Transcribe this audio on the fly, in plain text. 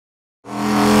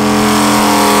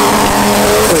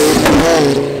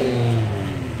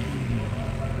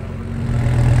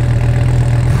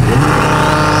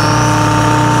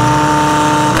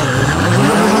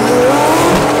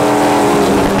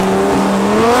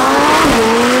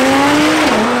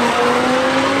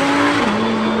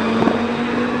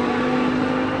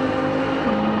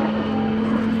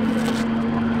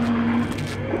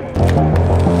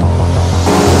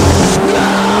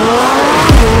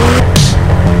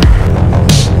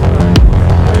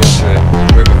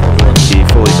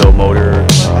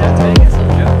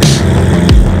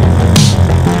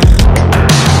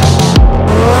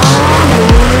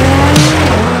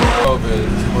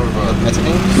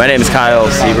name is Kyle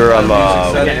Sieber. I'm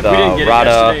with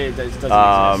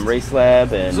Rada Race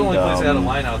Lab, and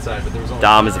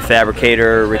Dom is a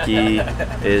fabricator. Ricky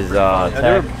is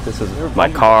tech. This is my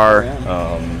car.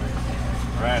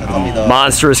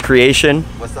 Monstrous creation.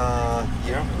 What's the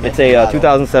year? It's a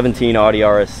 2017 Audi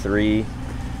RS3.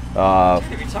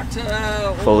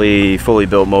 Fully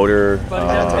built motor.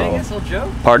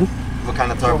 Pardon? What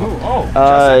kind of turbo?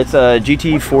 It's a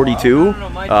GT42,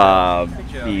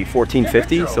 the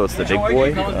 1450, so it's the big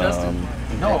boy.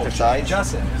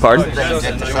 Pardon?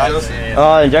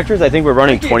 Injectors, I think we're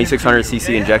running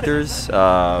 2600cc injectors.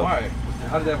 How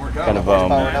did that work out? Kind of,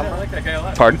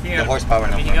 pardon? The horsepower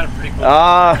number.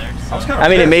 I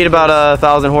mean, it made about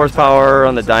 1,000 horsepower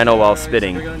on the dyno while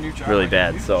spitting really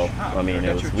bad. So, I mean,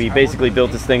 we basically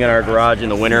built this thing in our garage in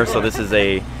the winter, so this is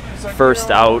a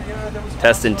first out,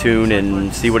 test and tune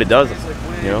and see what it does,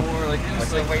 you know?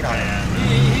 What's the weight on it?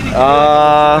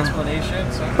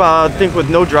 I think with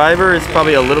no driver, it's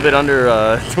probably a little bit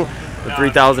under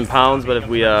 3,000 pounds, but if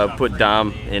we put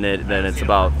Dom in it, then it's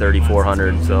about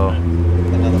 3,400, so.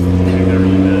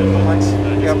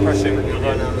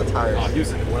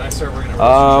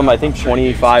 I think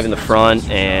 25 in the front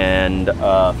and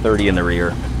 30 in the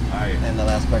rear. And the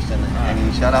last question,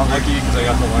 any shout out?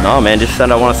 No, man,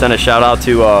 I want to send a shout out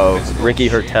to Ricky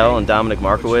Hertel and Dominic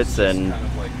Markowitz, and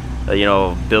you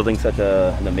know, building such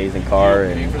an amazing car,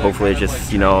 and hopefully it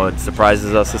just, you know, it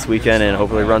surprises us this weekend and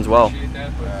hopefully runs well.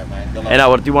 And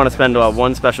I do want to spend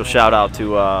one special shout out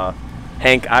to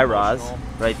Hank Iraz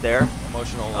right there,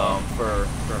 for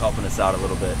helping us out a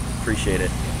little bit. Appreciate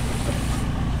it.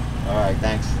 All right,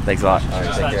 thanks. Thanks a lot. All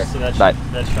right, take care. Bye.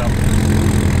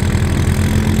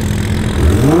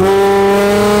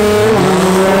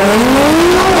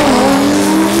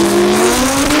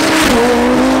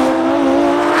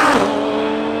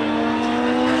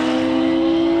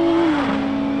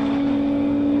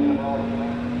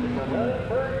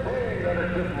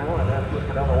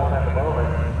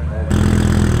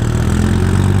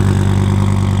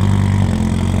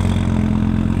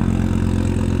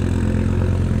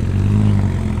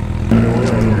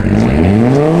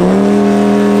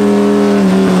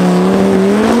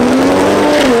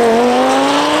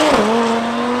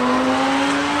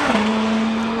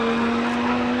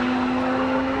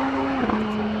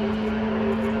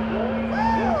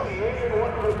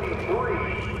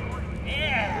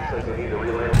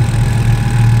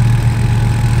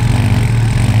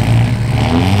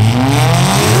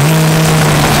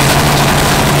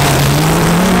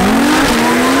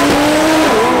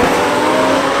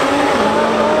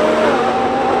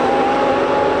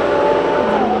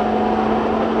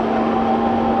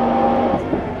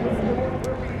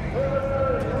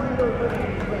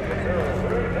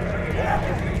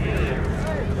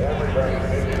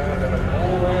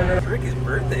 Ricky's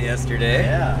birthday yesterday.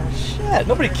 Yeah. Shit,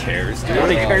 nobody cares, dude.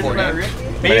 Nobody cares about Rick.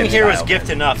 Being here was gift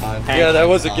enough. Yeah, that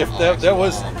was a gift. That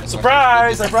was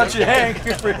surprise. I brought you Hank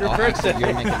for your birthday.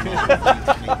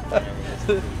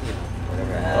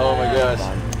 Oh my gosh.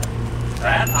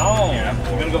 Right on.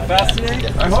 You gonna go fast today?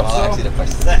 I hope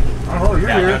so. Oh, you're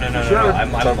here. No.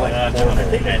 I'm like, I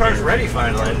think the car's ready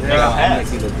finally. Let's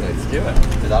do it.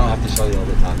 Because I don't have to show you all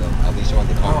the time though. At least you want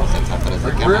the car since I put it as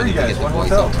a camera. Where are you guys? What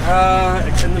hotel?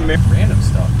 It's in the random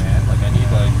stuff.